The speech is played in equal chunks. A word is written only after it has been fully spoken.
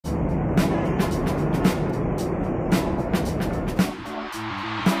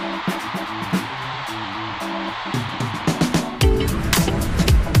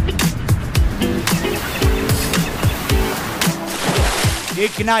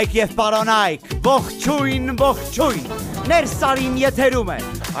Տիկնայք և պարոնայք, ողջույն, ողջույն, Նers Արին եթերում է,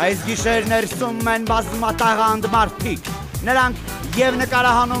 այս գիշեր ներսում են բազմատաղանդ մարդիկ, նրանք և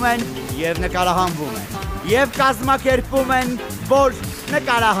նկարահանում են, և նկարահանվում են, և կազմակերպում են, որ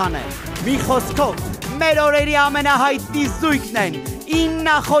նկարահանեն, մի խոսքով, մեր օրերի ամենահայտնի զույգն են,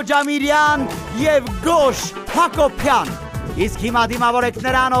 Իննա Խոջամիրյան և Գոշ Հակոբյան, իսկ հիմա դիմավորեք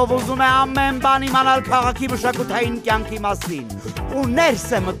նրան, ով ուզում է ամեն բան իմանալ քաղաքի մշակութային կյանքի մասին, ու ներս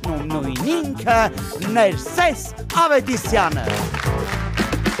է մտնում նույն ինքը Ներս Ավետիսյանը։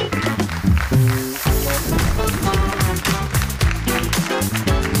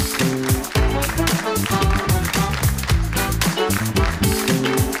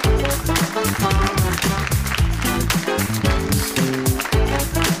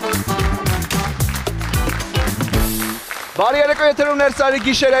 Բարի երեկո, եթերում Նers Ari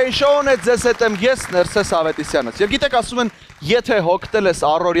գիշերային շոուն է, ձեզ հետ եմ ես, Ներս Ավետիսյանս։ Եվ գիտեք, ասում են, եթե հոգտել ես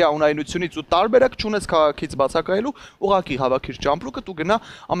առօրյա ունայնությունից ու տարբերակ չունես քաղաքից բացակայելու, ուղղակի հավաքիր ճամպրուկդ ու գնա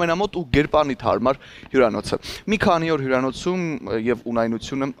ամենամոտ ու գերպանիտ հարմար հյուրանոցը։ Մի քանի օր հյուրանոցում եւ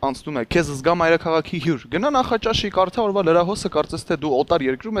ունայնությունը անցնում է, քեզ զգա մայրաքաղաքի հյուր։ Գնա նախաճաշի, կարդա օրվա լրահոսը, կարծես թե դու օտար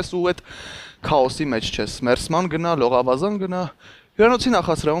երկրում ես ու այդ քաոսի մեջ չես։ Մերսման գնա, լողավազան գնա, հյուրանոցի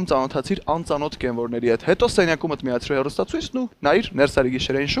նախասրահում ծանոթացիր անծանոթ կենվորների հետ, հետո սենյակումդ միացրու հեռուստացույցն ու նայիր Նers Ari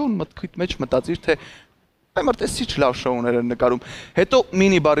գիշերային շոուն, մտքիդ մեջ մտածիր, թե այմարտեսիչ լավ շոուներ են նկարում, հետո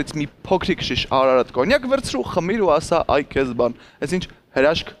մինի բարից մի փոքրիկ շիշ Արարատ կոնյակ վերցրու, խմիր ու ասա այ քեզ բան, այս ինչ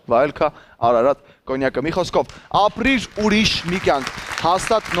հրաշք վայելքա Արարատ կոնյակը, մի խոսքով, ապրիր ուրիշ մի կյանք,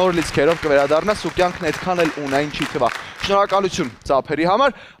 հաստատ նոր լիցքերով կվերադառնաս ու կյանքն այդքան էլ ունայն չի թվա։ Շնորհակալություն ծափերի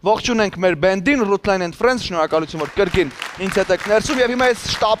համար, ողջունենք մեր բենդին, Rootline and Friends, շնորհակալություն, որ կրկին ինձ հետ եք ներսում եւ հիմա ես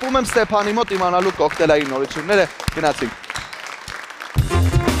շտապում եմ Ստեփանի մոտ իմանալու կոկտեյլային նորությունները, գնացինք։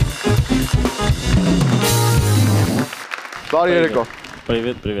 Բարի երեկո։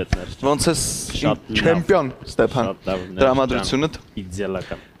 Привет, Ներս։ Ոնց ես չեմպիոն Ստեփան։ Դրամատրությունդ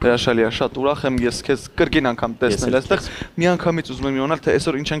իդեալական։ Հրաշալի է, շատ ուրախ եմ ես քեզ կրկին անգամ տեսնել այստեղ։ Մի անգամից ուզում եմ իմանալ, թե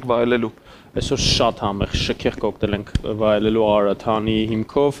այսօր ինչ ենք վայելելու։ Այսօր շատ համեղ շքեղ կոկտեյլ ենք վայելելու Արարաթանի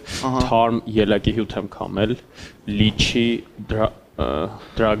հիմքով, թարմ ելակի հյութ եմ քամել, լիչի,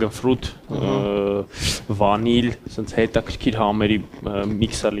 dragon fruit, վանիլ, ասենց հետաքրքիր համերի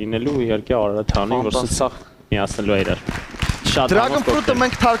միքսա լինելու, իհարկե Արարաթանի, որ սա միացնելու է իրար։ Dragon fruit-ը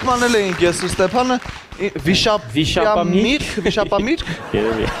մենք թարգմանել էինք ես ու Ստեփանը վիշապամիրգ,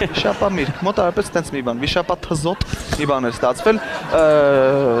 մոտ արապես տենց մի բան, վիշապաթզոտ մի բան էր ստացվել,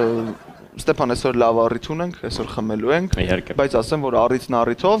 Ստեփան այսօր լավ առիթ ունենք, այսօր խմելու ենք, բայց ասեմ, որ առիթն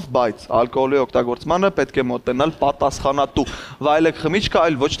առիթով, բայց ալկոհոլի օգտագործմանը պետք է մոտենալ պատասխանատու, վայելեք խմիչքը,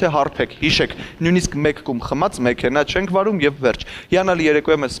 այլ ոչ թե հարբեք, հիշեք, նույնիսկ մեկ կում խմած մեքենա չենք վարում եւ վերջ։ Հիանալի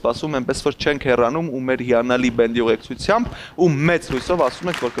երեկոյում ես սպասում, այնպես որ չենք հեռանում ու մեր հիանալի բենդի ուղեկցությամբ ու մեծ հույսով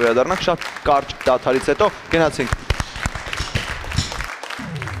ասում ենք, որ կվերադառնանք շատ կարճ դադարից հետո, գնացինք։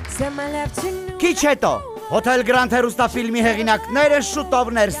 Քիչ հետո Հոթել Գրանդ հեռուստաֆիլմի հեղինակները շուտով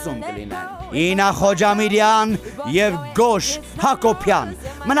ներսում կլինեն։ Իննա Խոջամիրյան և Գոշ Հակոբյան։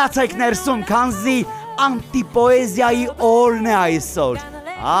 Մնացեք ներսում, քանզի անտիպոեզիայի օրն է այսօր։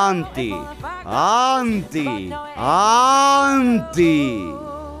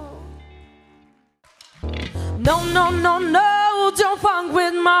 No, don't funk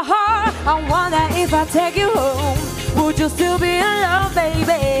with my heart. I wonder if I take you home, would you still be in love,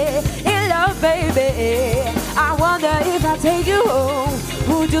 baby? In love, baby. I wonder if I take you home,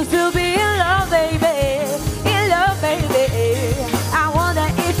 would you still be in love, baby? In love, baby. I wonder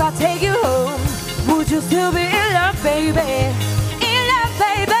if I take you home, would you still be in love, baby? In love,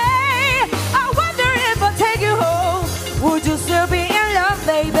 baby. I wonder if I take you home, would you still be in love,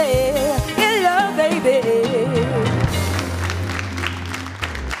 baby? In love, baby.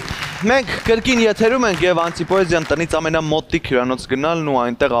 Մենք կրկին եթերում ենք եւ անտիպոեզիան տնից ամենամոտիկ հյուրանոց գնալն ու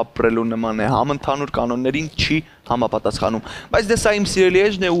այնտեղ ապրելու նման է, համընդհանուր կանոններին չի համապատասխանում։ Բայց դե սա իմ սիրելի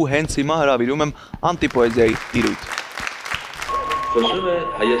էջն է ու հենց հիմա հրավիրում եմ անտիպոեզիայի տիրույթ։ Խոսում է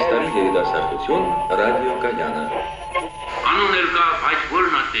Հայաստանի երիտասարդություն ռադիոկայանը։ Անոնել կա, բայց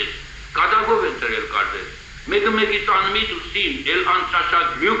որն ասես, կատակով են ծրել կարդել։ Մեկը մեկից անմիտ ու սին, էլ անցաշակ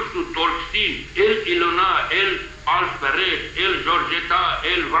լյուքս ու տորքսին, էլ Իլոնա, էլ Alfred, el Georgeta,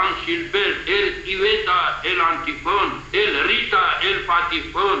 el Van Silbert, el Iveta, el Antifon, el Rita, el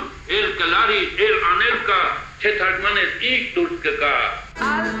Patifon, el Clary, el Anelka, ce թարգմանես իք դուրս կգա։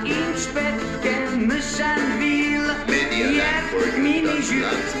 Al ինչ պետք է մշան վիլ, երբ մինի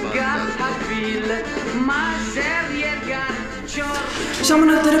ժյուտ գաթավիլ, մաժեր երգար չոր։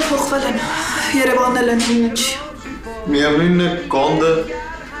 Ժամանակները փոխվել են, Երևանն էլ են նույնը չի։ Միևնույնն է կոնդը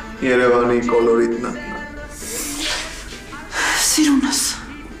Երևանի կոլորիտն է։ Սիրունս,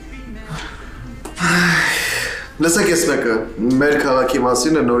 Լսեք ես մեկը, մեր քաղաքի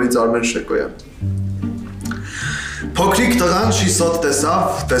մասին է նորից Արմեն Շեկոյան։ Փոքրիկ տղան շիսոտ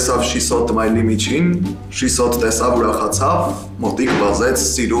տեսավ շիսոտ մայլի միջին, շիսոտ տեսավ ուրախացավ, մոտիկ վազեց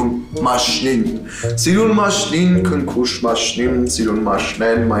սիրուն մաշնին, քնքուշ մաշնին, սիրուն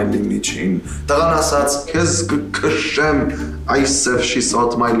մաշնեն մայլի միջին, տղան ասաց, քեզ կքշեմ այսև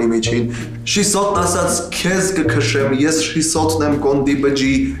շիսոտ մայլի միջին, շիսոտն ասաց, քեզ կքշեմ, ես շիսոտն եմ կոնդի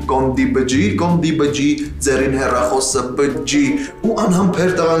բջի, ձերին հեռախոսը բջի, ու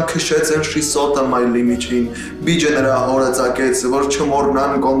անհամբեր տղան քշեց են շիսոտը մայլի միջին, բիջը նրա հորը ծակեց, որ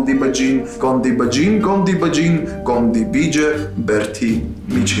չմոռնան կոնդի բջին, կոնդի բիջը բերթի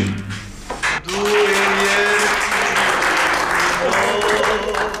միջին։ Դու իմ երդին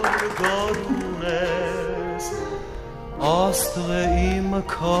ես, աստղ է իմ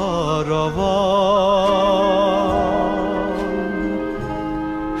քարավան,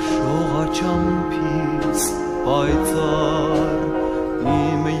 շողաչամփից պայծառ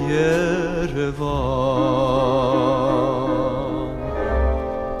իմ Երևան։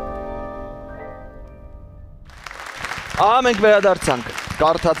 Մենք վերադարձանք,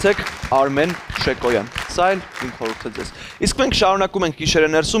 կարդացեք Արմեն Շեկոյան, սա էլ իմ խորհուրդը ձեզ։ Իսկ մենք շարունակում ենք գիշերը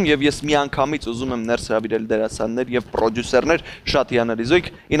ներսում և ես միանգամից ուզում եմ ներս հրավիրել դերասաններ և պրոդյուսերներ շատ հիանալի զույգ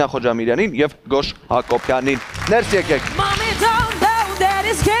Իննա Խոջամիրյանին և Գոշ Հակոբյանին։ Ներս եկեք։ Mommy don't know that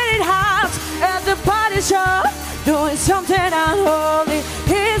it's getting hot at the party shop, doing something unholy.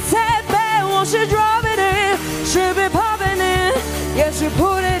 He said, man, won't you drop it in? Should be popping in. Yes, you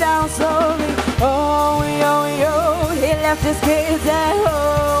put it down slowly. Oh, he left his kids at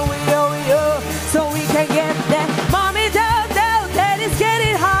home. So we can get that. Mommy don't know that it's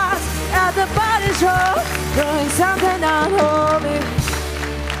getting hot at the party shop, doing something unholy.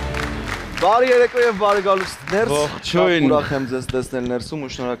 Բարի երեկո և բարի գալուստ ներս, շատ ուրախ եմ ձեզ տեսնել ներսում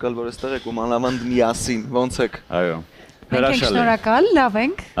ու շնորհակալ, որ այստեղ եք ու մանավանդ միասին, ոնց եք։ Այո։ Մենք ենք շնորհակալ, լավ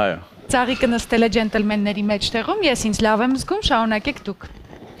ենք։ Այո։ Ծաղիկը նստել է ջենտլմենների մեջտեղում, ես ինձ լավ եմ զգում, շարունակեք դուք։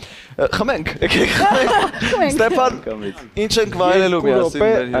 Խմենք, եկեք խմենք։ Ստեփան, ինչ ենք վայելելու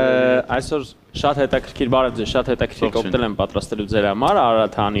միասին։ Այսօր շատ հետաքրքիր բարև ձեզ, շատ հետաքրքիր կոկտեյլ եմ պատրաստելու ձեր համար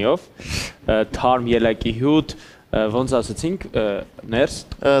Արարաթանիով, թարմ ելակի հյութ, ոնց ասացինք, ներս,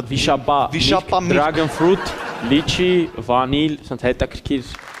 վիշապա, dragon fruit, լիչի, վանիլ, սենց հետաքրքիր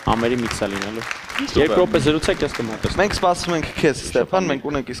ամերի միքսա լինելու։ Երկու րոպե զրուցեք, ես կմոտեցնեմ։ Մենք սպասում ենք քեզ, Ստեփան, մենք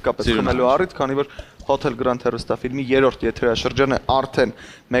ունենք իսկապես խմելու առիթ, քանի որ Hotel Grand հեռուստաֆիլմի 3-րդ եթերաշրջանը արդեն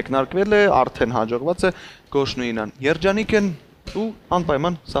մեկնարկվել է, արդեն հաջողված է Գոշն ու Իննան երջանիկ են ու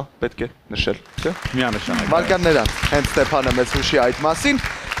անպայման սա պետք է նշել, չէ՞։ Միանշանակ։ Վարկաններան, հենց Ստեփանը մեզ հուշի այդ մասին,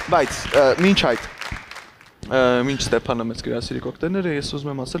 բայց մինչ Ստեփանը մեծ գրասիրի կոկտեյլները, ես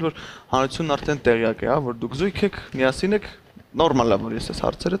ուզում եմ ասել, որ հանրությունն արդեն տեղյակ է, որ դուք զույգ եք, միասին եք, նորմալ է, որ ես այս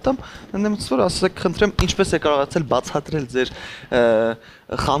հարցերը տամ, ընդդեմից որ ասեք, խնդրեմ, ինչպես է կարողացել բացատրել ձեր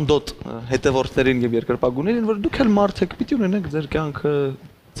խանդոտ հետևորդներին և երկրպագուներին, որ դուք էլ մարդ եք, պիտի ունենեք ձեր կյանքը,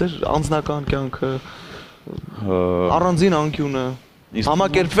 ձեր անձնական կյանքը, առանձին անկյունը,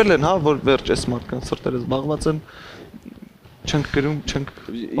 համակերպվել են, որ վերջ այս մարդկանց սրտերը զբաղված են, չենք գրում, չենք...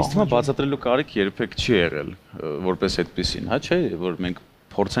 Իսկ հիմա բացատրելու կարիք երբեք չի եղել, որպես այդպիսին, հա չէ, որ մենք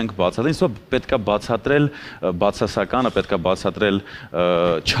փորձենք բացատրել, ինձ պետք է բացատրել բացասականը, պետք է բացատրել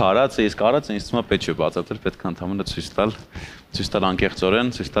չարածը, իսկ արածը ինձ թվում է պետք չէ բացատրել, պետք է ընդհանրապես ցույց տալ անկեղծորեն,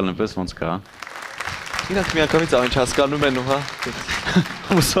 ցույց տալ այնպես ոնց կա։ Իրանք միանգամից ամեն ինչ հասկանում են ու հա։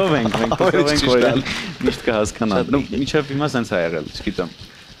 Ուսով ենք, մենք ուսով ենք, որ միշտ կհասկանան։ Մինչև հիմա սենց է եղել, չգիտեմ։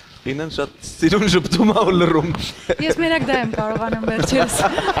 Իննան շատ սիրուն ժպտում է ու լռում։ Ես մենակ դա եմ կարողանում վերջերս։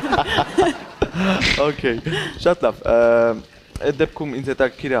 Okay, շատ լավ։ Այդ դեպքում ինձ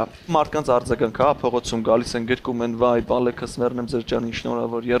հետաքրքիր է մարդկանց արձագանքը, հա, փողոցում գալիս են գրկում են, վայ, բալեքս մեռնեմ ձեր ջանին,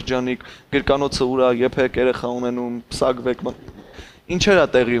 շնորհավոր, երջանիկ, գրկանոցը ուրա, եփեք, երեխա ունենում, փսակվեք։ Ինչեր է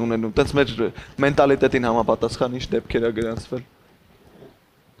տեղի ունենում, տենց մեր մենտալիտետին համապատասխան ինչ դեպքեր է գրանցվել։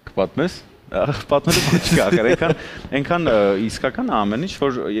 Կպատմես։ Պատմելու քիչ կա, այնքան իսկական ամեն ինչ,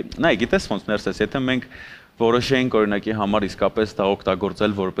 որ նայ, գիտես ոնց ներսես, եթե մենք որոշենք օրինակի համար իսկապես դա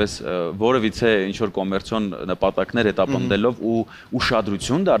օգտագործել որպես որևիցե ինչ-որ կոմերցիոն նպատակներ հետապնդելով ու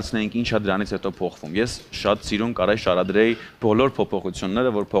ուշադրություն դարձնենք, ինչա դրանից հետո փոխվում։ Ես շատ սիրուն կարայի շարադրեի բոլոր փոփոխությունները,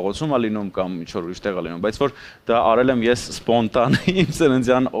 որ փողոցում է լինում կամ ինչ-որ ուրիշ տեղ է լինում, բայց որ դա արել եմ ես սպոնտան իմ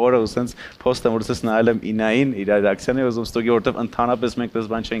ծննդյան օրը ու սենց post եմ որպես նայել եմ Իննային իր ռեակցիաները ուզում ստուգի, որովհետև ընդհանրապես մենք դες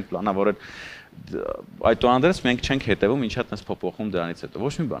բան չենք պլանավորել։ Այդուհանդերձ մենք չենք հետևում ինչա տես փոփոխում դրանից հետո,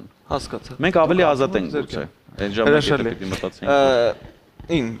 ոչ մի բան։ Հասկացա։ Մենք ավելի ազատ ենք գուցե։ Այն ժամանակ պետք է մտածենք։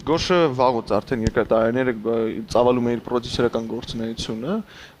 Ին Գոշը վաղուց արդեն երկար տարիներ ծավալում է իր պրոդյուսերական գործունեությունը,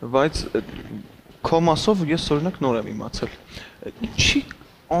 բայց քո մասով ես օրինակ նոր եմ իմացել։ Ինչի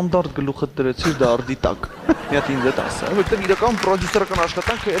անդարդ գլուխը դրեցիր դարդի տակ։ Մի հատ ինձ էդ ասա, որտեղ իրական պրոդյուսերական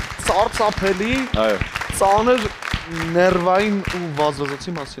աշխատանքը այդ ծարծափելի, ծանր ներվային ու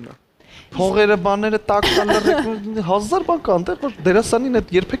վազվզոցի մասին է։ Փողերը բաները տակ կան, հազար բան կան, դեռ դերասանին այդ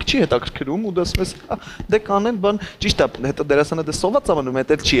երբեք չի հետաքրքրում ու դասում ես դե կանեն բան, ճիշտ է, հետո դերասանը դե սոված անում,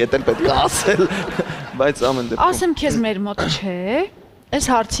 հետ էլ չի, հետ էլ պետք է ասել, բայց ամեն դեպքում։ Ասեմ քեզ մեր մոտ չէ, այս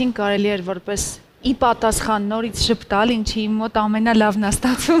հարցին կարելի էր որպես ի պատասխան նորից շփտալ, ինչի իմ մոտ ամենալավն է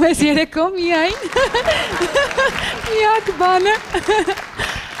ստացվում այս երեկո միայն։ Մի հատ բանը։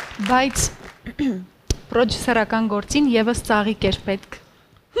 Բայց պրոդյուսերական գործին եւս ծաղիկ էր պետք։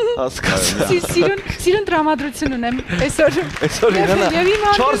 Սիրուն տրամադրություն ունեմ այսօր։ Այսօր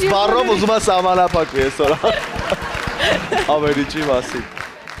իննա 4 բառով ուզում եմ սահմանափակվի այսօր։ Ամերիչի մասին։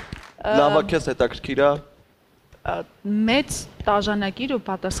 Լավա քեզ հետաքրքիր է։ Մեծ տաժանակիր ու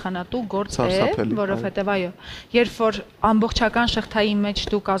պատասխանատու գործ է, որովհետև այո, երբ որ ամբողջական շղթայի մեջ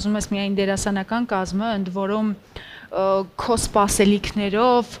դու կազմում ես միայն դերասանական կազմը, ընդ որում քո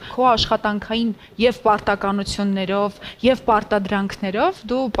սպասելիքներով, քո աշխատանքային եւ պարտականություններով եւ պարտադրանքներով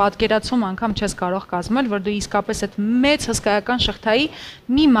դու պատկերացում անգամ չես կարող կազմել, որ դու իսկապես այդ մեծ հսկայական շղթայի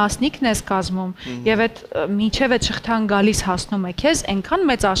մի մասնիկն ես կազմում եւ այդ մինչեւ այդ շղթան գալիս հասնում է քեզ, այնքան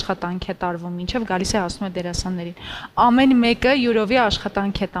մեծ աշխատանք է տարվում, մինչեւ գալիս է հասնում է դերասաններին։ Ամեն մեկը յուրովի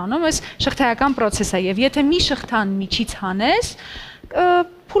աշխատանք է տանում, այս շղթայական process է եւ եթե մի շղթան միջից հանես,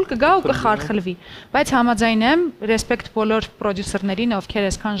 փուլ կգա ու կխարխլվի, բայց համաձայն եմ, ռեսպեկտ բոլոր պրոդյուսերներին, ովքեր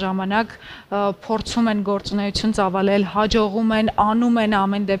այսքան ժամանակ փորձում են գործունեություն ծավալել, հաջողում են, անում են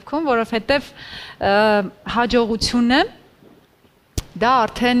ամեն դեպքում, որովհետև հաջողությունը դա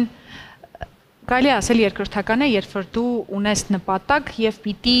արդեն կարելի ասել երկրորդական է, երբ որ դու ունես նպատակ եւ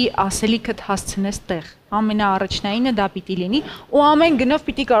պիտի ասելիքդ հասցնես տեղ։ Ամենաառաջնայինը դա պիտի լինի ու ամեն գնով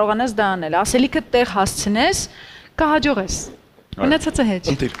պիտի կարողանաս դա անել։ Ասելիքդ տեղ հասցնես, կհաջողես։ Մնացածը հետ։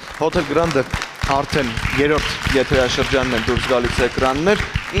 Ընտիր, Hotel Grande արդեն երրորդ եթերաշրջանն է դուրս գալիս էկրաններ։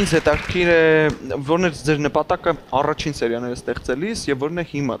 Ինձ հետաքրքիր է, որն է ձեր նպատակը առաջին սերիաները ստեղծելիս եւ որն է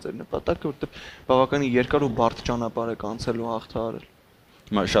հիմա ձեր նպատակը, որտեղ բավականին երկար ու բարդ ճանապարհ եք անցել ու հաղթահարել։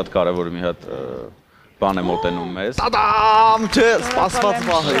 Հիմա շատ կարևոր մի հատ բան է մոտենում մեզ։ Տադամ, չէ, սպասված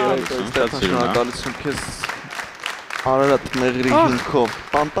բան է։ Շնորհակալություն քեզ Արարատ մեղրի հիմքով։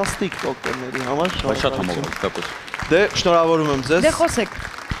 Ֆանտաստիկ դոկտորների համար շատ համոզված։ Դե շնորհավորում եմ ձեզ։ Դե խոսեք։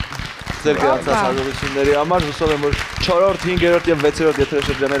 Ձեր գրանցած հաջողությունների համար հուսով եմ որ 4-րդ, 5-րդ եւ 6-րդ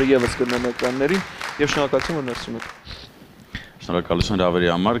եթերաշրջանները եւս կգնան էկրաններին եւ շնորհակալություն որ ներսում եք։ Շնորհակալություն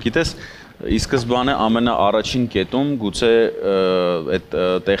Ռավերի համար։ Գիտես, ի սկզբանե ամենաառաջին կետում գուցե այդ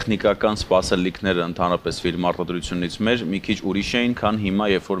տեխնիկական սպասելիքները ընդհանրապես ֆիլմ արտադրությունից մեր մի քիչ ուրիշ էին, քան հիմա,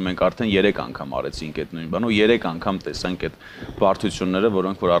 երբ որ մենք արդեն 3 անգամ արեցինք այդ նույն բանը ու 3 անգամ տեսանք այդ բարդությունները,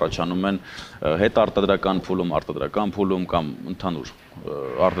 որոնք որ առաջանում են հետ արտադրական փուլում կամ ընդհանուր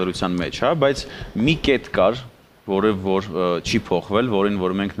արտադրության մեջ, հա, բայց մի կետ կար, որը որ չի փոխվել, որին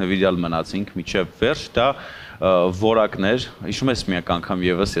որ մենք նվիրյալ մնացինք միջև վերջ, դա որակներ, հիշում ես միակ անգամ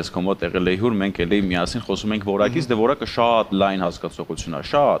եւս ես քո մոտ եղել էի հյուր, մենք էլի միասին խոսում ենք որակից, դե որակը շատ լայն հասկացողություն է,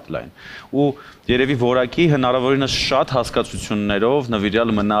 շատ լայն։ Ու երևի որակի հնարավորինս շատ հասկացություններով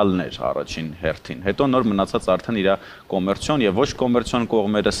նվիրյալ մնալն էր առաջին հերթին։ Հետո նոր մնացած արդեն իր կոմերցիոն եւ ոչ կոմերցիոն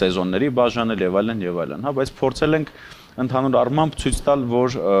կողմերը, սեզոնների բաժանել եւ այլն, հա, բայց փորձել ենք ընդհանուր առմամբ ցույց տալ,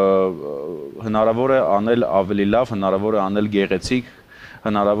 որ հնարավոր է անել ավելի լավ, հնարավոր է անել գեղեցիկ,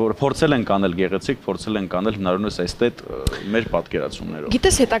 փորձել ենք անել գեղեցիկ, փորձել ենք անել հնարավորինս էսթետ մեր պատկերացումներով։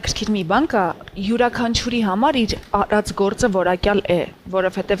 Գիտես հետաքրքիր մի բան կա, յուրաքանչյուրի համար իր արած գործը որակյալ է,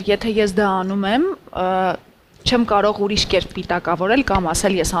 որովհետև եթե ես դա անում եմ, չեմ կարող ուրիշ կերպ պիտակավորել կամ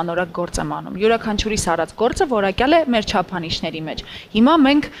ասել ես անորակ գործ եմ անում։ Յուրաքանչյուրի արած գործը որակյալ է մեր չափանիշների մեջ։ Հիմա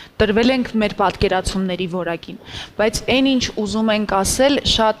մենք տրվել ենք մեր պատկերացումների որակին, բայց այն ինչ ուզում ենք ասել,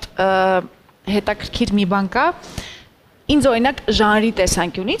 շատ հետաքրքիր մի բան կա։ Ինձ օրինակ ժանրի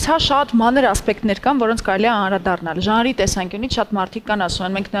տեսանկյունից, հա, շատ մանր ասպեկտներ կան, որոնց կարելի է անդրադառնալ։ Ժանրի տեսանկյունից շատ մարդիկ կան ասում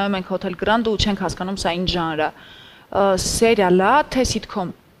են, մենք նայում ենք Hotel Grande ու չենք հասկանում սա ինչ ժանր է։ Սերիալ է, թե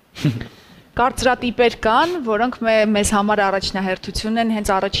սիթքոմ։ Կարծրատիպեր կան, որոնք մեզ համար առաջնահերթություն են,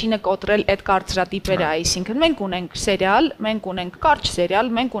 հենց առաջինը կոտրել այդ կարծրատիպերը, այսինքն մենք ունենք սերիալ, մենք ունենք կարճ սերիալ,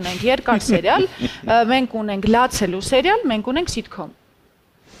 մենք ունենք երկար սերիալ, մենք ունենք լացելու սերիալ, մենք ունենք սիթքոմ։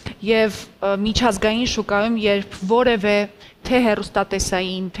 Եվ միջազգային շուկայում, երբ որևէ թե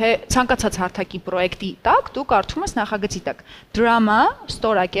հեռուստատեսային, թե ցանկացած հարթակի պրոյեկտի տակ, դու կարդում ես նախագծի տակ դրամա,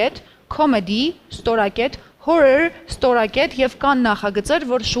 ստորակետ, կոմեդի, ստորակետ, horror, ստորակետ եւ կան նախագծեր,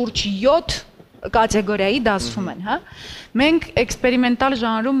 որ շուրջ 7 կատեգորիայի դասվում են, հա։ Մենք էքսպերիմենտալ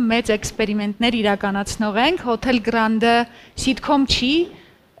ժանրում մեծ էքսպերիմենտներ իրականացնող ենք, Hotel Grande սիթքոմ չի,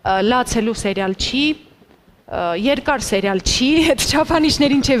 լացելու սերիալ չի, երկար սերիալ չի, այդ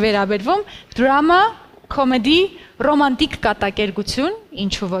չափանիշներին չի վերաբերվում, դրամա, կոմեդի, ռոմանտիկ կատակերգություն,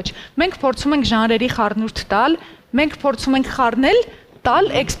 ինչու ոչ։ Մենք փորձում ենք ժանրերի խառնուրդ տալ, մենք փորձում ենք խառնել,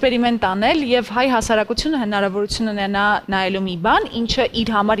 տալ, էքսպերիմենտ անել եւ հայ հասարակությունը հնարավորություն ունենա նայելու մի բան, ինչը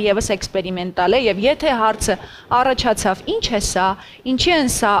իր համար եւս էքսպերիմենտալ է եւ եթե հարցը առաջացավ, ինչ է սա, ինչի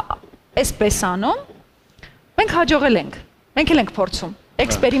են սա այսպես անում, մենք հաջողել ենք։ Մենք էլ ենք փորձում։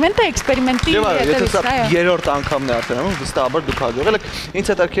 Էքսպերիմենտը էքսպերիմենտի հետևից է։ Երրորդ անգամն է արդեն անում, վստահաբար դուք հաջողել եք։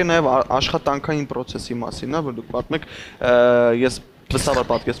 Ինձ հետաքրքիր նաև աշխատանքային process-ի մասին է, որ դուք պատմում եք, ես վստահաբար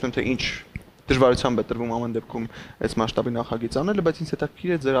պատկերացնում եմ, թե ինչ դժվարությամբ է տրվում ամեն դեպքում այս մասշտաբի նախագիծ անելը, բայց ինձ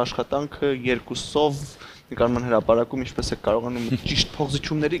հետաքրքիր է ձեր աշխատանքը երկուսով նկարման հրապարակում ինչպես է կարողանում ճիշտ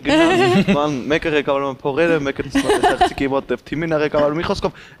փողզիչումների գնալ, մեկը ղեկավարում է փողերը, մեկը դիսկոտեկի մոտ եւ թիմին է ղեկավարում։ Մի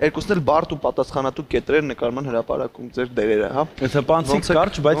խոսքով երկուսն էլ բարդ ու պատասխանատու կետրեր նկարման հրապարակում ձեր դերերը, հա։ Եթե բանցիկ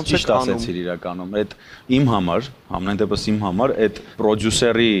կարճ, բայց ճիշտ ասեցիր իրականում։ Այդ իմ համար, ամեն դեպս իմ համար, այդ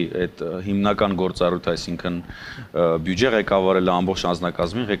պրոդյուսերի այդ հիմնական գործառույթը, այսինքն բյուջե ղեկավարելը, ամբողջ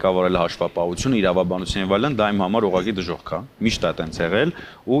անձնակազմին ղեկավարելը, հաշվապահությունը, իրավաբանությունը եւ այլն, դա իմ համար ուղղակի դժոխք է։ Միշտ է այդպես եղել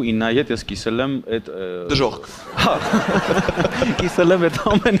ու Իննայի հետ ես կիսել եմ այդ դժոխք։ Կիսել եմ այդ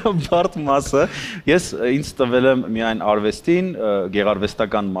ամենաբարդ մասը։ Ես ինձ տվել եմ միայն արվեստին,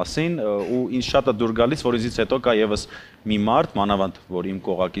 գեղարվեստական մասին ու ինձ շատ է դուր գալիս, որ ինձից հետո կա եւս մի մարդ, մանավանդ որ իմ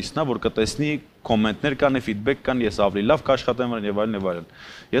կողակիցն է, որ կտեսնի կոմենտներ կան, ֆիդբեք կան, ես ավելի լավ կաշխատեմ եւ այլն եւ այլն։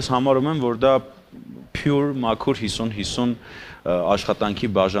 Ես համարում եմ, որ դա pure մաքուր 50-50 աշխատանքի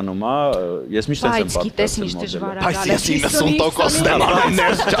բաժանում է, ես միշտ եմ պատկերացնում։ Բայց գիտես ինչ դժվար է։ Բայց ես 90%-ն եմ արել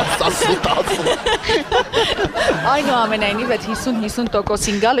ներս ճաստասուտացում։ Այնուամենայնիվ այդ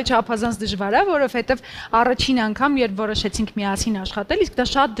 50-50%-ին գալը չափազանց դժվար է, որովհետև առաջին անգամ երբ որոշեցինք միասին աշխատել, իսկ դա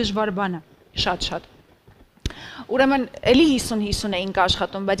շատ դժվար բան է, շատ։ Ուրեմն էլի 50-50 էինք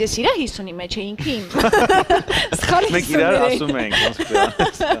աշխատում, բայց ես իրա 50-ի մեջ էի ինքը իմ։ Մենք իրար ասում ենք,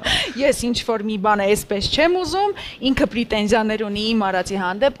 ես ինչ որ մի բան է այսպես չեմ ուզում, ինքը պրետենզիաներ ունի իմ արածի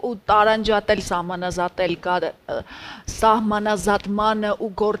հանդեպ ու տարանջատել, սահմանազատմանը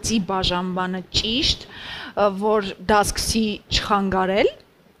ու գործի բաժանմանը ճիշտ, որ դա սկսի չխանգարել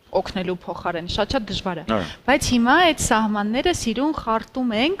օգնելու փոխարեն շատ դժվար է։ Բայց հիմա այդ սահմանները սիրուն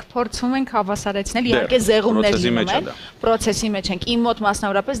խարտում ենք, փորձում ենք հավասարեցնել, իհարկե զեղումներ լինում են, process-ի մեջ ենք։ Իմ մոտ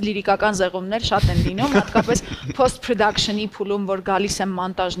մասնավորապես լիրիկական զեղումներ շատ են լինում, հատկապես post production-ի փուլում, որ գալիս եմ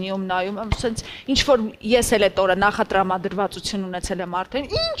մոնտաժնիում, նայում եմ, ասենց ինչ որ ես էլ այդ օրը նախատրամադրվածություն ունեցել եմ արդեն,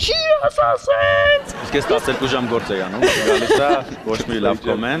 ինչի ասած։ Իսկ ես 12 ժամ գործ էի անում, գալիս է ոչ մի լավ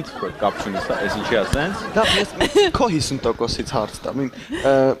կոմենտ, կապ չունի, այս ինչի ասենց։ Դա ես քո 50%-ից հարց տամ։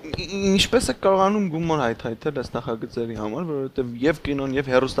 Ինչպես է կարողանում գումար հայթայթել այս նախագծերի համար, որովհետև եւ կինոն եւ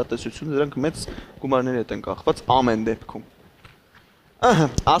հեռուստատեսությունը դրանք մեծ գումարների հետ են կախված ամեն դեպքում։ Ահա,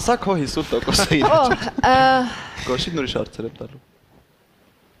 ասա քո 50%-ը իրաց։ Գոշի նորի հարցեր եմ տալու։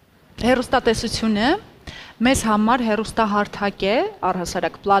 Հեռուստատեսությունը մեզ համար հեռուստահարթակ է,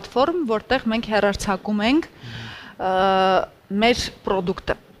 առհասարակ պլատֆորմ, որտեղ մենք հեռարձակում ենք մեր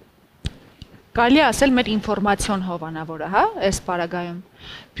պրոդուկտը։ Կարելի ասել մեր ինֆորմացիոն հովանավորը, հա, այս պարագայում։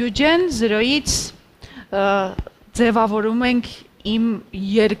 Բյուջեն 0-ից ձևավորում ենք իմ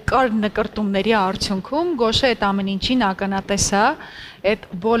երկար նկրտումների արդյունքում, Գոշը այդ ամեն ինչին ականատես է, այդ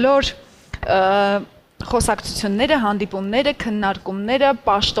բոլոր խոսակցությունները, հանդիպումները, քննարկումները,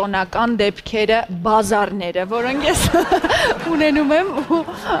 պաշտոնական դեպքերը, բազարները, որոնք ես ունենում եմ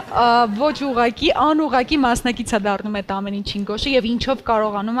ոչ ուղղակի, անուղղակի մասնակից է դառնում այդ ամեն ինչին Գոշը եւ ինչով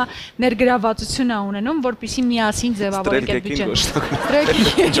կարողանում է ներգրավվածություն է ունենում, որպեսզի միասին ձևավորենք այդ բյուջեն։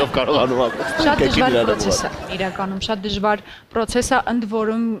 Ինչով կարողանում է։ Շատ դժվար process է, իրականում շատ դժվար process է, ընդ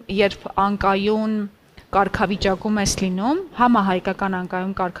որում երբ անկայուն կարգավիճակում ես լինում, համահայկական անկայուն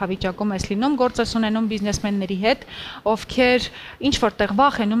կարգավիճակում ես լինում, գործ ես ունենում բիզնեսմենների հետ, ովքեր ինչ որտեղ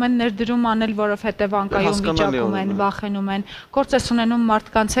վախենում են ներդրում անել, որովհետև անկայուն վիճակում են, վախենում են, գործ ես ունենում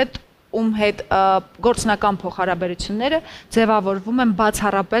մարդկանց հետ, ում հետ գործնական փոխհարաբերությունները ձևավորվում են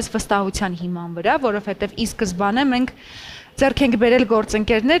բացառապես վստահության հիման վրա, որովհետև ի սկզբանե մենք ձեռք ենք բերել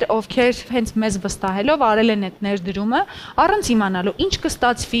գործընկերներ, ովքեր հենց մեզ վստահելով արել են այդ ներդրումը, առանց իմանալու ինչ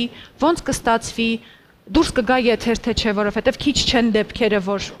կստացվի, ոնց կստացվի, դուրս կգա եթեր թե չէ, որովհետև քիչ չեն դեպքերը,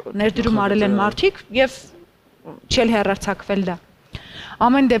 որ ներդրում արել են մարդիկ եւ չել հեռարձակվել դա։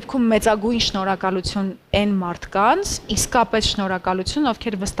 Ամեն դեպքում մեծագույն շնորհակալություն այն մարդկանց, իսկապես շնորհակալություն,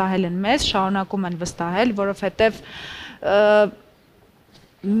 ովքեր վստահել են մեզ, շարունակում են վստահել, որովհետև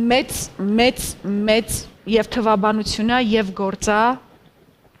մեծ եւ թվաբանությունա եւ գործա։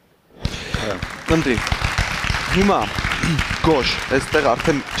 Ընտրի։ Հիմա Գոշ, այստեղ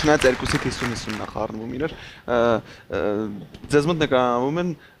արդեն չնայած 2-50 նախառնվում իրար, ձեզ մոտ նկարահանվում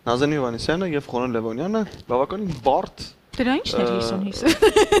են Նազենի Հովհաննիսյանը եւ Խորեն Լևոնյանը, բավականին բարդ Դրա ինչն էր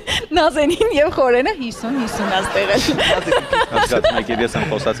 50-50։ Նազենին եւ Խորենը 50-50 աստեղել։ Հասկացա, մեկ ես եմ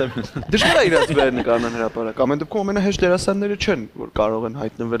խոսացել։ Դժվար է իրաց վեր նկարnan հրապարակ։ Ամեն դեպքում ամենահեշտ դերասանները չեն, որ կարող են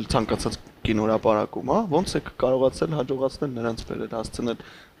հայտնվել ցանկացած կինոհրապարակում, հա, ոնց եք կարողացել հաջողացնել նրանց վերել հասցնել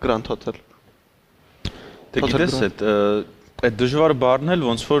Grand Hotel։ Դե գիտես, այդ դժվար բառն էլ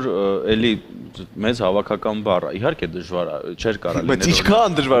ոնց որ էլի մեծ հավաքական բառ է։ Իհարկե դժվար է, չէր կարա լինել։ Բայց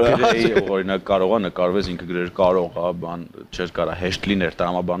ինչքան դժվար է։ Օրինակ կարող է նկարվես ինքը գրեր կարող է, բան չէր կարա հեշտ լիներ,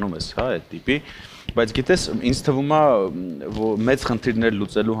 տրամաբանում ես, հա, այդ տիպի։ Բայց գիտես, ինձ թվում է, որ մեծ խնդիրներ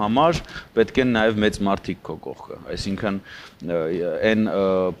լուծելու համար պետք են նաև մեծ մարդիկ քո կողքը։ Այսինքն այն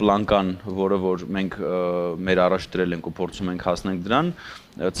պլանկան, որը որ մենք մեր առաջ դրել ենք ու փորձում ենք հասնել դրան,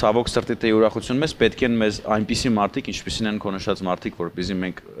 ցավոք սրտի թե ուրախություն մեզ պետք են մեզ այնպիսի մարդիկ, ինչպիսին են քո նշած մարդիկ, որպեսզի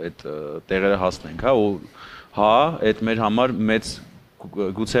մենք այդ տեղերը հասնենք, հա, ու հա, այդ մեր համար մեծ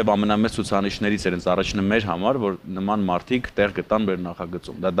գուցե ամենամեծ ցուցանիշներից էր առաջինը մեր համար, որ նման մարդիկ տեղ գտան մեր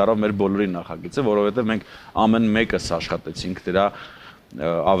նախագծում։ Դա դարավ մեր բոլորի նախագիծը, որովհետև մենք ամեն մեկս աշխատեցինք դրա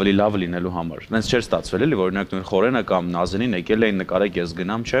ավելի լավ լինելու համար։ Հենց չէր ստացվել էլի, որ օրինակ նույն Խորենը կամ Նազենին եկել էին նկարեք ես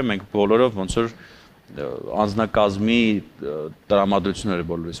գնամ, չէ, մենք բոլորով ոնց որ անձնակազմի տրամադրությունները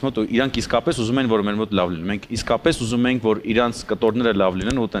բոլորիս մոտ ու իրանք իսկապես ուզում են որ մեր մոտ լավ լինեն։ Մենք իսկապես ուզում ենք որ իրանց կտորները լավ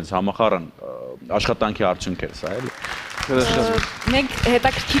լինեն ու տենց համախառն աշխատանքի արդյունք է սա էլի։ Մենք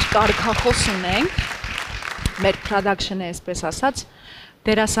հետաքրքիր կարգախոս ունենք մեր production-ը, այսպես ասած,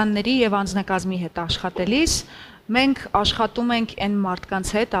 դերասանների եւ անձնակազմի հետ աշխատելիս մենք աշխատում ենք այն մարդկանց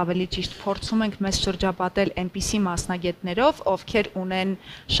հետ, ավելի ճիշտ փորձում ենք մեզ շրջապատել այնպիսի մասնագետներով, ովքեր ունեն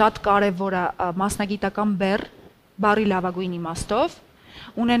շատ կարևոր մասնագիտական բառի լավագույն իմաստով,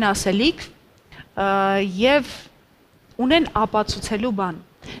 ունեն ասելիք եւ ունեն ապացուցելու բան։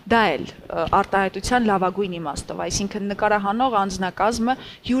 Դա էլ արտահայտության լավագույն իմաստով, այսինքն նկարահանող անձնակազմը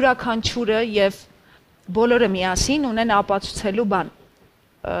յուրաքանչյուրը եւ բոլորը միասին ունեն ապացուցելու բան։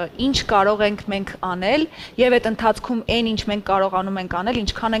 Ինչ կարող ենք մենք անել եւ այդ ընթացքում այն ինչ մենք կարողանում ենք անել,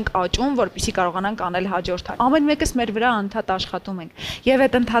 ինչքան ենք աճում, որպեսզի կարողանանք անել հաջորդը։ Ամեն մեկս մեր վրա անդադ աշխատում ենք։ Եվ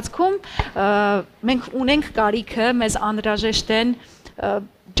այդ ընթացքում մենք ունենք կարիքը, մեզ անհրաժեշտ են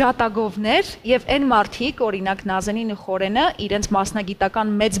ջատագովներ եւ այն մարդիկ, օրինակ Նազենին ու Խորենը, իրենց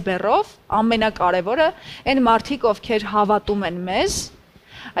մասնագիտական մեծ բեռով, ամենակարևորը, այն մարդիկ, ովքեր հավատում են մեզ,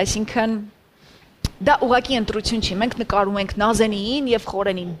 այսինքն դա ուղղակի ընտրություն չի, մենք նկարում ենք Նազենին եւ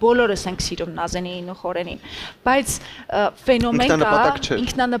Խորենին, բոլորս ենք սիրում Նազենին ու Խորենին, բայց ֆենոմեն կա,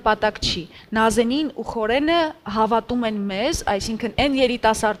 ինքնանպատակ չի։ Նազենին ու Խորենը հավատում են մեզ, այսինքն այն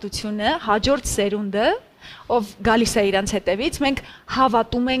երիտասարդությունը, հաջորդ սերունդը, ով գալիս է իրանց հետևից, մենք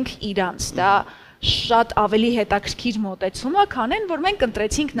հավատում ենք իրանց, դա շատ ավելի հետաքրքիր մոտեցում է, քան այն, որ մենք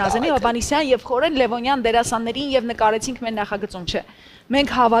ընտրեցինք Նազենի Հովհաննիսյան եւ Խորեն Լևոնյան դերասաններին եւ նկարեցինք մեր նախագծում, չէ։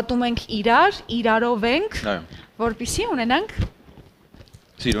 Մենք հավատում ենք իրարով ենք, որպեսզի ունենանք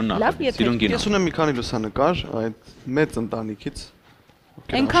սիրուն նախագիծ, սիրուն կինո։ Ես ունեմ մի քանի լուսանկար այդ մեծ ընտանիքից։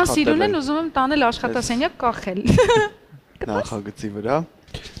 Այնքան սիրուն են, ուզում եմ տանել աշխատասենյակ կախել։ Նախագծի վրա։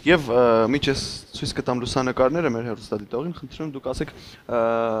 Եվ միջես ցույց կտամ լուսանկարները մեր հեռուստադիտողին, խնդրում եմ դուք ասեք,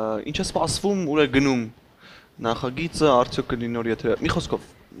 ինչ է սպասվում, ուր է գնում նախագիծը, արդյոք կլինի նոր եթեր։ Մի խոսքով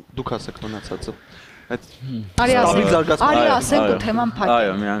դուք ասեք մնացածը։ Արի ասենք ու թեման փակ։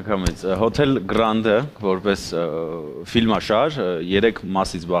 Այո, միանգամից։ Hotel Grand-ը որպես ֆիլմաշար, 3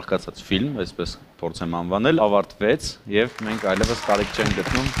 մասից բաղկացած ֆիլմ, այսպես փորձեմ անվանել, ավարտվեց եւ մենք այլևս կարիք չենք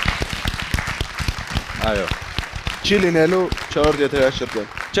գտնում։ Այո։ Չի լինելու 4-րդ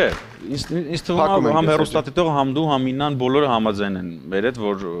եթերաշրջան։ Չէ, ինձ թվում է համ հեռուստադիտողը, համ դու, համ Իննան բոլորը համաձայն են մեր հետ,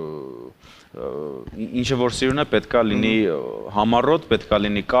 որ ինչը որ սիրուն է պետքա լինի համառոտ, պետքա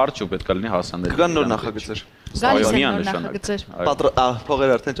լինի կարճ ու պետքա լինի հասանելի։ Կան նոր նախագծեր։ Գալիս են նոր նախագծեր։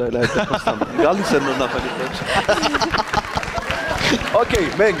 Փողեր արդեն ճայլա այդ խոստամ։ Գալիս են նոր նախագծեր։ Okay,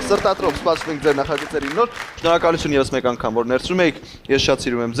 մենք սրտատրով սպասում ենք ձեր նախագծերի նոր։ Շնորհակալություն ևս մեկ անգամ, որ ներսում եք։ Ես շատ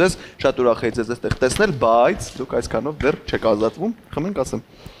սիրում եմ ձեզ, շատ ուրախ եմ ձեզ այստեղ տեսնել, բայց դուք այսքանով դեռ չեք ազատվում։ Խմենք ասեմ։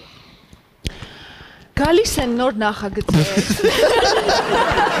 Գալիս են նոր նախագծեր։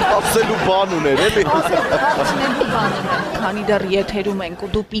 Ասելու բան ուներ, էլի։ Ասելու բան ուներ, քանի դեռ եթերում ենք ու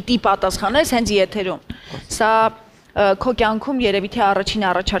դու պիտի պատասխանես հենց եթերում։ Սա քո կյանքում երևի թե առաջին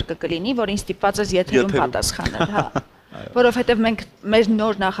առաջարկը կլինի, որ ինձ ստիպված ես եթերում պատասխանել, հա։ Որովհետև մենք մեր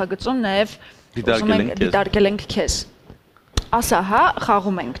նոր նախագծում նաև դիտարկել ենք քեզ։ Ասա, հա,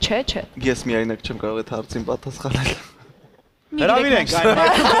 խաղում ենք, չէ։ Ես միայնակ չեմ կարող այդ հարցին պատասխանել։ Հրավիրենք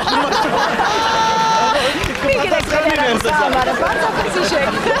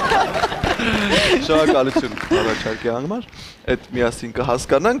Շնորհակալություն առաջարկի համար։ Այդ միասին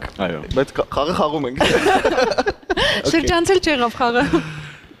կհասկանանք, բայց խաղը խաղում ենք։ Շրջանցել չեղավ խաղը։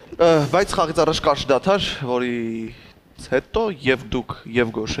 Բայց խաղից առաջ կարճ դադար, որից հետո եւ դուք եւ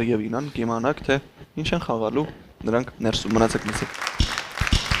Գոշը եւ Իննան կիմանաք թե ինչ են խաղալու նրանք ներսում մնացեք մեզ։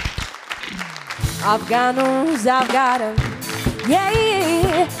 I've got them. Yeah,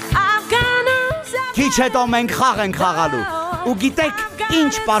 I've got them. Քիչ հետո մենք խաղ ենք խաղալու։ Ու գիտեք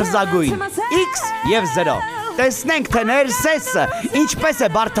ինչ պարզագույն X եւ 0։ Տեսնենք թե Ներսեսը ինչպես է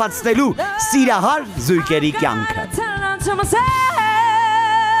բարթացնելու սիրահար զույգերի կյանքը։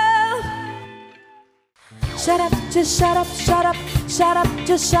 Shut up, just shut up, shut up, shut up,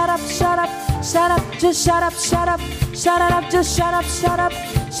 just shut up, shut up, shut up, just shut up, shut up, shut up, just shut up, shut up,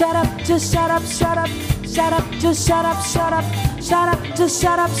 shut up, just shut up, shut up, shut up, just shut up, shut up, shut up, just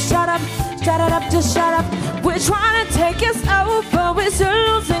shut up, shut up, shut it up, just shut up. We're trying to take us over, we're still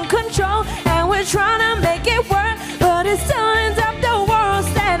losing control, and we're trying to make it work, but it still ends up the world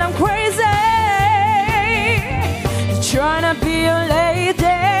that I'm crazy. You're trying to be a lady,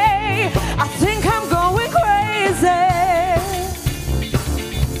 I think I'm going crazy.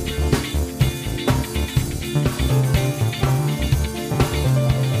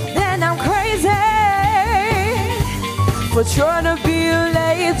 Then I'm crazy for trying to be a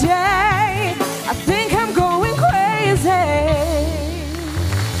lady. I think I'm going crazy.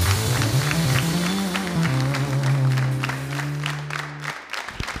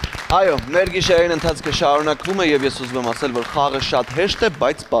 Այո, մեր գիշերային ընթացքը շարունակվում է եւ ես ուզում եմ ասել, որ խաղը շատ հեշտ է,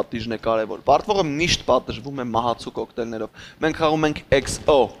 բայց պատիժն է կարեւոր։ Պարտվողը միշտ պատժվում է մահացու կոկտեյլներով։ Մենք խաղում ենք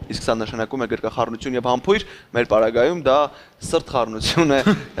XO, իսկ սա նշանակում է գրկախառնություն եւ համբույր, մեր պարագայում դա սրտխառնություն է,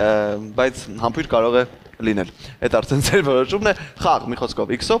 բայց համբույր կարող է լինել։ Այդ արդեն ձեր որոշումն է, խաղ մի խոսքով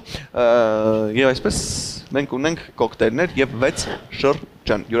XO, եւ այսպես մենք ունենք կոկտեյլներ եւ 6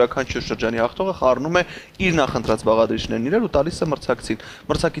 շրջան։ Յուրաքանչյուր շրջանի հաղթողը խառնում է իր նախընտրած բաղադրիչներն իրար ու տալիս է մրցակցին։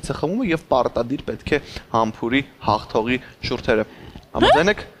 Մրցակիցը խմում է եւ պարտադիր պետք է համբուրի հաղթողի շուրթերը։ Համաձայն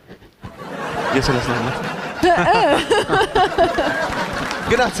եք։ Ես էլ ասեմ։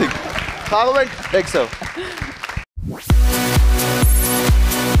 Գնացինք։ Խաղում ենք XO։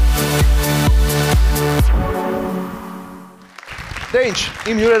 Դե ինչ,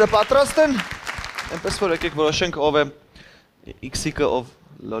 իմ հյուրերը պատրաստ են, այնպես որ եկեք որոշենք ով է X-իկը, ով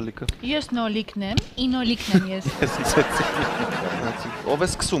լոլիկը։ Ես նոլիկն եմ, ինոլիկն եմ ես։ Ես սկսեցի։ Ով է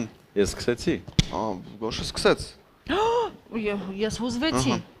սկսում։ Ես սկսեցի։ Գոշը սկսեց։ Ես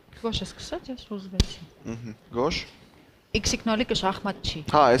հուզվեցի։ Գոշը սկսեց, ես հուզվեցի։ Գոշ։ X-իկ նոլիկը շախմատ չի։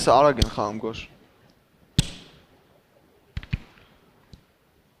 Հա, այսը արագ են խաղում Գոշ։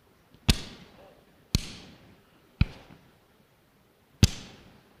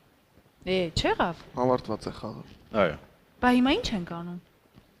 Չեղավ։ Ավարտված է խաղը։ Այո։ Բա հիմա ինչ ենք անում։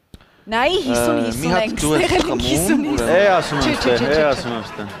 Նայի 50-50 ենք ստեղել 50-50։ Ասում եմ ստե, ասում եմ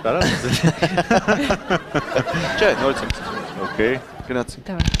ստե։ Կարա՞մ։ Չէ, նորից եմ ստե։ Okay, գնացինք։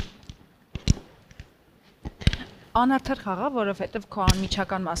 Անարդար խաղա, որովհետև քո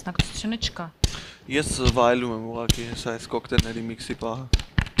անմիջական մասնակցությունը չկա։ Ես վայելում եմ ուղղակի հեսա այս կոկտեյլների միքսի պահը։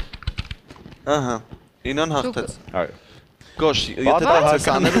 Ահա, Իննան հաղթեց։ Այո։ Գոշ, եթե դա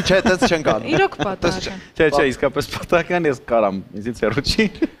հասկանալու չէ, դες չեն կարող։ Իրոք պատահական։ Չէ, իսկապես պատահական, ես կարամ, ինձից հեռու չի։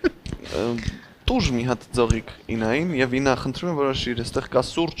 Տուժ մի հատ ձողիկ Իննային եւ Իննա խնդրում եմ որոշիր, այստեղ կա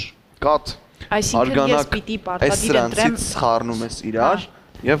սուրճ, կաթ, Այսինքն ես պիտի պարտադիր ընտրեմ։ Այս խառնում ես իրար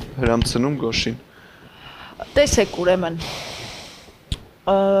եւ հրամցնում Գոշին։ Տեսեք ուրեմն։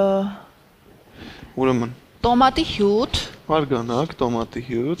 Ուրեմն Տոմատի հյութ, արգանակ, տոմատի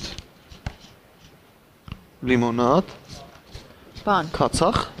հյութ, լիմոնադ,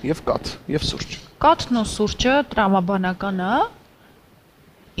 քացախ եւ կաթ եւ սուրճ։ Կաթն ու սուրճը տրամաբանական է։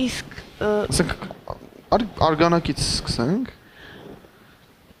 Իսկ ասենք արգանակից սկսենք։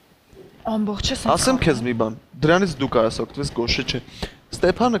 Ամբողջը սենց։ Ասեմ քեզ մի բան, դրանից դու կարաս օգտվես Գոշը չէ։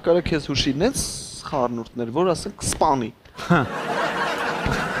 Ստեփանը կարա քեզ հուշի նենց խառնուրդներ, որ ասենք սպանի։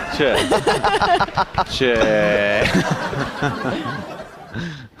 Չէ։ Չէ։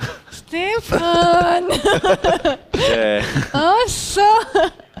 Ստեփան։ Չէ։ Ասա։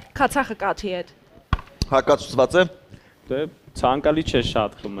 Քացախը կաթի հետ։ Հակացուցված է։ Դե ցանկալի չէ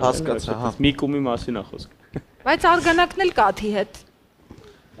շատ խմել։ Հասկացա, հա։ Մի կումի մասին է խոսքը։ Բայց արգանակն էլ կաթի հետ։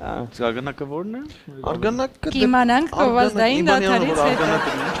 Արգանակը ո՞րն է։ Արգանակը Կիմանանք գովազդային դադարից հետո։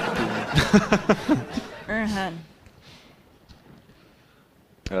 Ահա։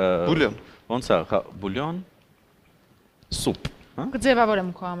 Բուլյոն։ Ոնց է, բուլյոն։ Սուպ։ Կձևավորեմ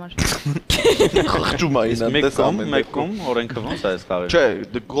քո համար։ Խղճում է Իննան, տեսամ եմ։ Մեկ կում, օրենքը ոնց է այս խաղի։ Չէ,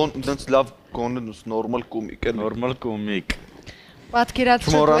 դենց լավ կոննուս նորմալ կոմիկ է։ Նորմալ կոմիկ։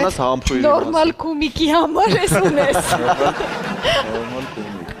 Պատկերացրու Չմոռանաս համբույրի նորմալ կոմիկի համար ես ունես։ Նորմալ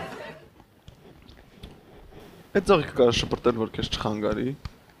կոմիկ։ Այդ ձողիկը կարող շպրտել, որ քեզ չխանգարի։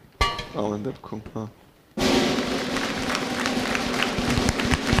 Ամեն դեպքում, հա։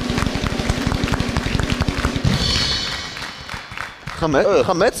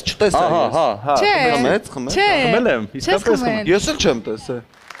 Խմեց չտեսա ես։ Հա։ Խմեց։ Խմել եմ, իսկապես խմել։ Ես էլ չեմ տեսել։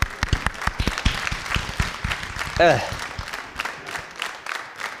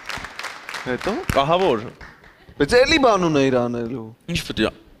 Հետո Կահավոր։ Բայց էլի բան ունեիր անելու։ Ինչ պետք է։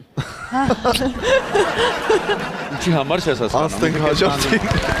 Ինչի համար չես հասկանում։ Անստենք հաջորդին։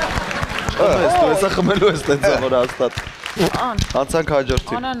 Ես դու էսա խմելու ես տենց որ հաստատ։ Անցանք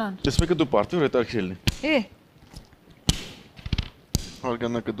հաջորդին։ Անանան։ Ես մեկը դու պարտի որ հետաքրքիր լինի։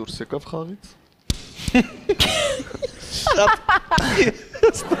 Հարգանակը դուրս եկավ խաղից։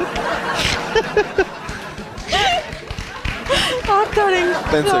 Արդարենք։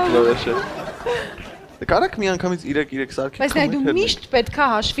 Տենց եք լորեշը։ Կարակ մի անգամից 3 սարքի Բայց նայ դու միշտ պետքա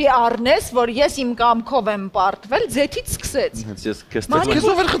հաշվի առնես, որ ես իմ կամքով եմ պարտվել, ձեթից սկսեց։ Ես քեզ Քեզ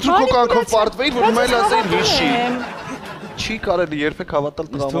ով էր խնդրում քո կամքով պարտվեիր, որ հիմա էլ ասեիր հիշի։ Չի կարելի երբեք հավատալ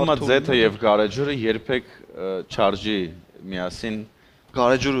տղամարդու։ Թվում է ձեթը եւ գարեջուրը երբեք չարժի միասին։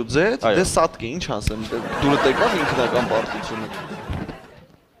 Գարեջուր ու ձեթ, դե սատկի, ինչ ասեմ, դուրդ եկավ ինքնական պարտությունը։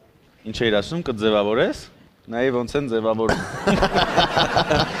 Ինչ էիր ասում, կձևավորես։ Նայ ոնց են ձևավորում։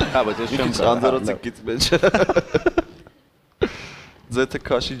 Հա, բայց ես չեմ անձեռոցիկից մեջ։ Ձեթը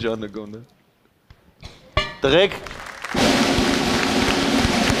քաշի ջանը գոնե։ Տղեկ։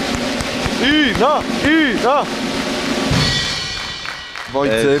 Իննա։ Ոյ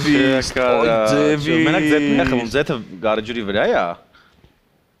ձևի, ձևի։ Մենակ ձեթն է խմում, ձեթը գարեջուրի վրա է։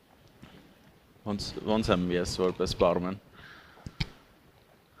 Ոնց եմ ես որպես բարմեն։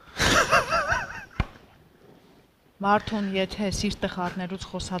 Մարդուն, եթե սիրտը խառներուց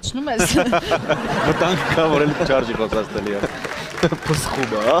խոսացնում ես։ Վտանգ կա, որ էլ չարժի խոսացնելի է։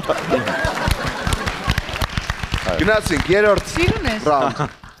 Պսխում է, հա։ Գնացինք, երորդ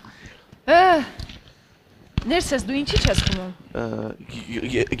ռաունդ։ Ներսես, դու ինչի չես խմում։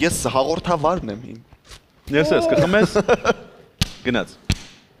 Ես հաղորդավարն եմ հին։ Ներսես, կխմես։ Գնաց։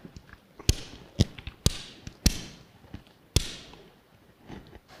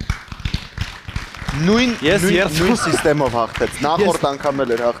 Նույն սիստեմով հաղթեց, նախորդ անգամ էլ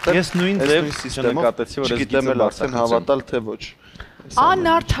էր հաղթել։ Ես նույն ձև չնկատեցի, որ ես գիտեմ էլ արդեն հավատալ, թե ոչ։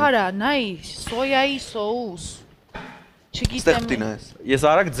 Անարդարա, նայ, սոյայի սոուս։ Չգիտեմ։ Ստեղտին ես։ Ես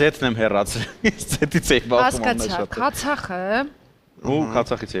արագ ձեթն եմ հեռացրել, ես ձեթից էի վախում ամենաշատը։ Հասկացա, քացախը։ Ու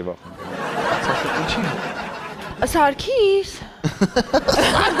քացախից էի վախում։ Քացախը ինչի։ Սարքիս։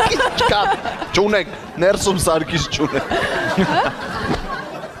 Սարքիս չկա, չունեք, ներսում սարքիս չունեք։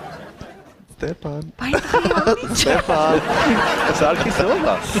 Ստեփան։ Ստեփան։ Սարքիսը ո՞վ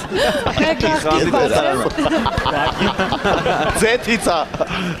է։ Ձեթիցա։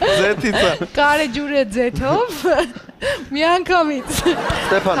 Կարեջուրը ձեթով։ Մի անգամից։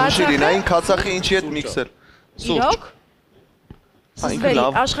 Ստեփան, ուշիրին, այն քացախի ինչի հետ միքսել։ Իրոք։ Զզվելի,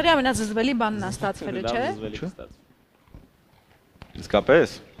 աշխարհի ամենազզվելի բանն է ստացվել, չէ՞։ Իսկապես։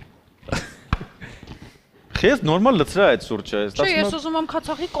 Ես նորմալ լծրա այդ սուրճը, Չէ, ես ուզում եմ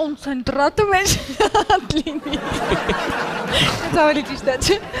քացախի կոնցենտրատը մեջ լինի։ Դա ավելի ճիշտ է,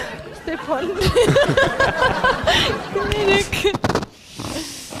 չէ՞։ Ստեփան։ Ներեք։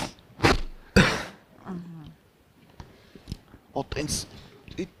 Օտենց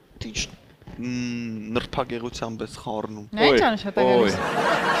իջ նրբագեղությամբ ես խառնում։ Նա ինչ անշատակալիս։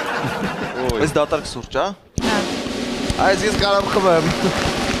 Այս դատարկ սուրճ, հա։ Այս ես կարամ խմեմ։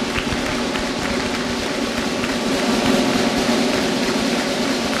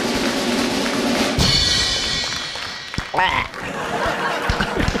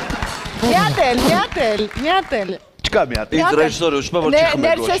 Միատել։ Չկա միատել։ Ինձ ռեժիսորը ուշում է, որ չի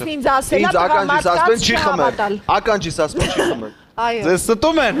խմել գոշը։ Ներսեսն ինձ ասել է, ինձ ականջիս ասpen չի խմել։ Ականջիս ասpen չի խմել։ Այո։ Ձեզ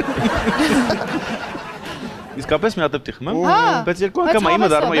ստում են։ Իսկապես մի հատ պետք է խմեմ։ Բայց երկու անգամ իմը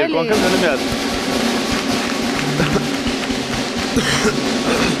դառնում է երկու անգամ դեռ մի հատ։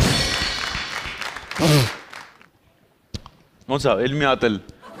 Ոնց է, էլ մի հատ էլ։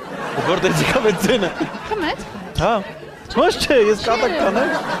 Որտե՞ղ եկավ այդ ձենը։ Խմեց։ Հա։ Ոչ չէ, ես կատակ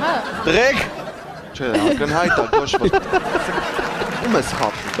կանեմ։ Տղեկ։ Չէ, ակնհայտ է գոշված։ Ում ես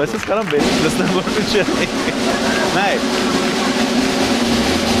խափում։ Բայց ես կարամ վերից լսնեմ որ չէ։ Նայ։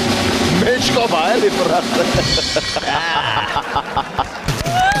 Մեջ կով է էլի պրաստը։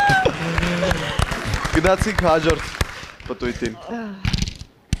 Գնացինք հաջորդ պտույտին։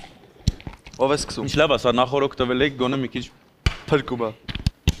 Ով է սկսում։ Ինչ լավ է, սա նախորոք տվել եք գոնը մի քիչ փրկում է։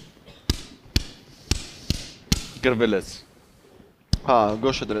 գրվել ես։ Հա,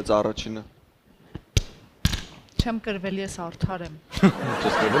 գոշը դրեց առաջինը։ Չեմ կրվել, ես արդար եմ։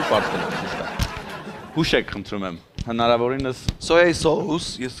 Չես կրվել, պարտվել եմ, ճիշտ է։ Հուշեք խնդրում եմ, հնարավորինս Սոյայի սոուս,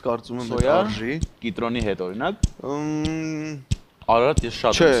 ես կարծում եմ արժի։ կիտրոնի հետ օրինակ։ Արարատ ես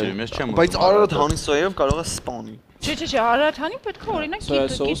շատ եմ սիրում, ես չեմ ուզում։ Բայց արարատ հանի սոյայով կարող է սպանի։ Չէ, արարատ հանի պետք է օրինակ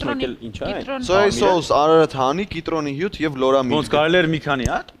կիտրոնի։ Սոյայի սոուս, արարատ հանի, կիտրոնի հյութ եւ լորամիրգ։ Ոնց կարելի էր մի քանի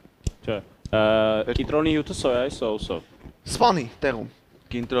հատ։ Չէ։ Կիտրոնի հյութը սոյայի սոուսով։ Սպանի տեղում։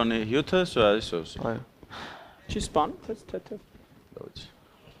 Կիտրոնի հյութը սոյայի սոուսով։ Այո։ Չի սպան, թեթև։ Լավ։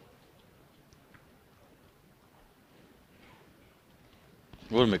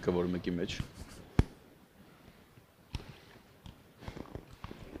 Որ մեկի մեջ։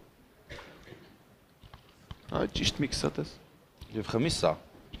 Այ ճիշտ միքսա տես։ Եվ խմի սա։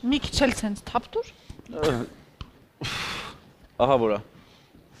 Մի քիչ էլ ցենց թափտուր։ Ահա որա։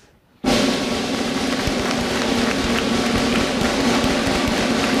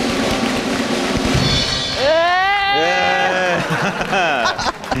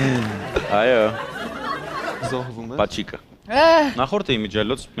 Այո։ Զոհվում է։ Պաչիկը։ Նախորդը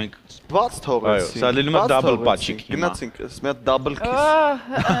իմիջելոց մենք բաց թողեցինք։ Այո, սա լինում է double պաչիկ հիմա։ Գնացինք, ես մի հատ double kiss։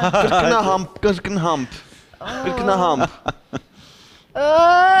 Կրկնահամp։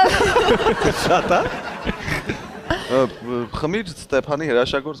 Շատ է։ Խմիր Ստեփանի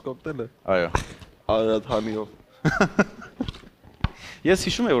հրաշագործ կոկտեյլը։ Այո։ Արարատ հանիով։ Ես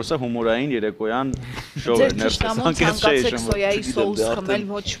հիշում եմ, որ սա հումորային երեկոյան շոու էր, Ներս սոյայի սոուս խմել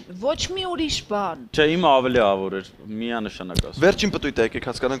ոչ մի ուրիշ բան։ Չէ, իմը ավելի ավոր էր, միանշանակ ասում։ Վերջին պտույտը եկեք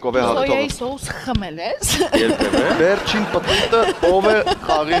հասկանանք ով է հաղթողը։ Սոյայի սոուս խմել ես։ Երբևէ։ Վերջին պտույտը ով է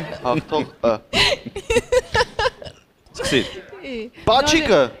խաղի հաղթողը։ Սկսիր։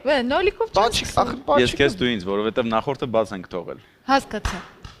 Պաչիկը։ Նոլիկով Պաչիկ, Ես քեզ դու ինձ, որովհետև նախորդը բաց ենք թողել։ Հասկացա։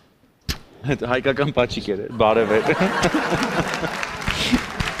 Հայկական պաչիկ էր, բարև էր։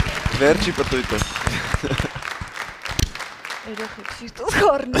 Վերջի պտույտը։ Երեխեք սիրտս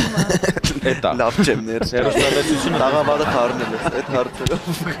խառնում է։ Էտա։ Լավ չեմ ներս։ Հերոստատեսությունը տաղավարը խառնել ես այդ հարցերով։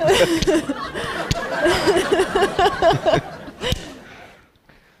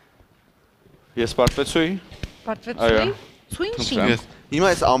 Ես պարտվեցուի։ Պարտվեցուի։ Ցույնշին։ Հիմա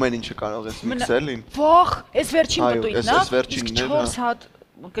այս ամեն ինչը կարող ես ֆիքսելին։ Ող, այս վերջին պտույտն է։ Այս վերջինն է։ 4 հատ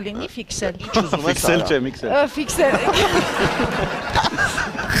կլինի ֆիքսել։ Ֆիքսել չէ, միքսել։ Ֆիքսել։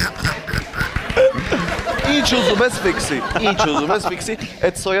 Ինչ ուզում ես ֆիքսի։ Ինչ ուզում ես ֆիքսի։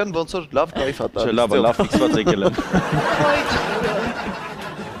 Այդ սոյան ոնց որ լավ կայֆ է տալիս։ Չէ, լավ ֆիքսված եկել եմ։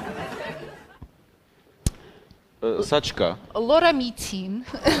 Սա չկա։ Լորամիցին։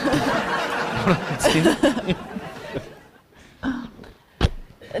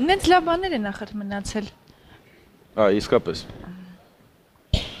 Նենց լավ բաներ են ախր մնացել։ Իսկապես։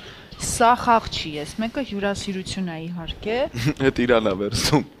 Սա խաղ չի ես, մեկը հյուրասիրություն է իհարկե։ Այդ իրան է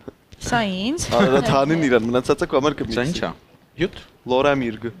վերցում։ Սա ինձ։ Արարատ հանին իրան, մնացածը կամար կմիքսի։ Սա ինչ է։ Հյութ։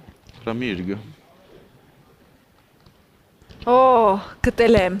 Լորամիրգը։ Լորամիրգը։ Օ,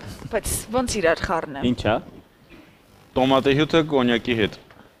 գտել եմ, բայց ոնց իրար խառնեմ։ Ինչ է։ Տոմատե հյութը կոնյակի հետ։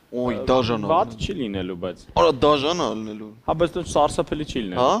 Ոյ, դաժան է։ Վատ չի լինելու, բայց։ Արա դաժան է լինելու։ Հա, բայց դու սարսափելի չի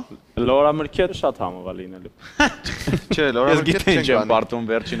լինելու։ Հա։ Լորամիրգը շատ համով է լինելու։ Չէ, Ես լորամիրգը գիտեմ ինչ եմ պարտում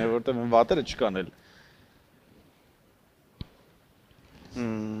վերջինը, որտեղ են վատերը չկան էլ։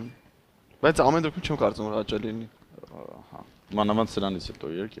 Բայց ամեն դեպքում չեմ կարծում որ հաճելի լինի։ Հա։ Մանավանդ սրանից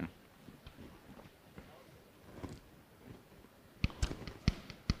հետո երկի։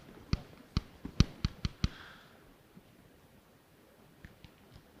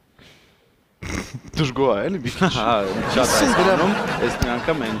 Դժգոհ է էլի մի քիչ։ Հա, շատ այսանում, այս մի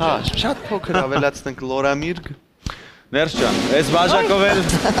անգամ այն Հա, չէ։ շատ փոքր ավելացնենք լորամիրգ։ Ներս ջան, այս բաժակով էլ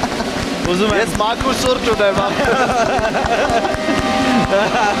ուզում եմ։ Ես մաքուր սուրճ ունեմ։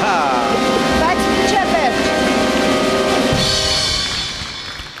 Բայց ինչ է վերջ։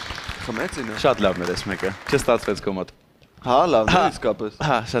 Խմեց ինը։ Շատ լավն էր այս մեկը։ Չստացվեց քո մոտ։ Հա, լավն է իսկապես։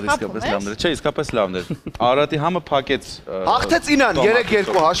 Հա, շատ իսկապես լավն էր։ Չէ, իսկապես լավն էր։ Արարատի համը փակեց։ Հաղթեց Ինան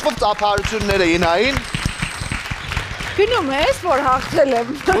 3-2 հաշվով ծափահարությունները Ինային։ Գնում ես, որ հաղթել եմ։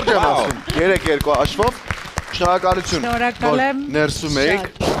 Ուր եմ ասում 3-2 հաշվով։ Շնորհակալություն։ Շնորհակալ եմ։ Ներսում եք։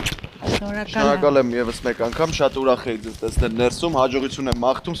 Շնորհակալ եմ եւս մեկ անգամ, շատ ուրախ եք ձեզ տեսնել ներսում, հաջողություն եմ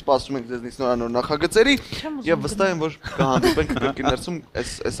մաղթում, սպասում ենք ձեզնից նորանոր նախագծերի եւ վստահ եմ, որ կհանդիպենք կրկին ներսում,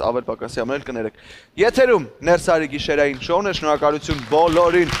 այս ավել պակասի ամեն կներեք։ Եթերում Նers Ari գիշերային շոուն է, շնորհակալություն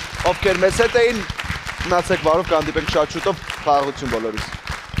բոլորին, ովքեր մեզ հետ էին, մնացեք բարով, կհանդիպենք շատ շուտով, խաղաղություն բոլորիս։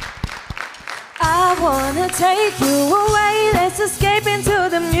 I wanna take you away, let's escape into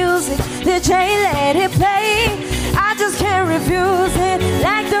the music, DJ let it play, I just can't refuse it,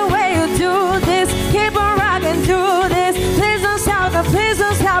 like the way you do this, keep on rocking, do this, please don't stop the please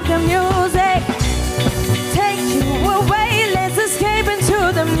don't stop the music.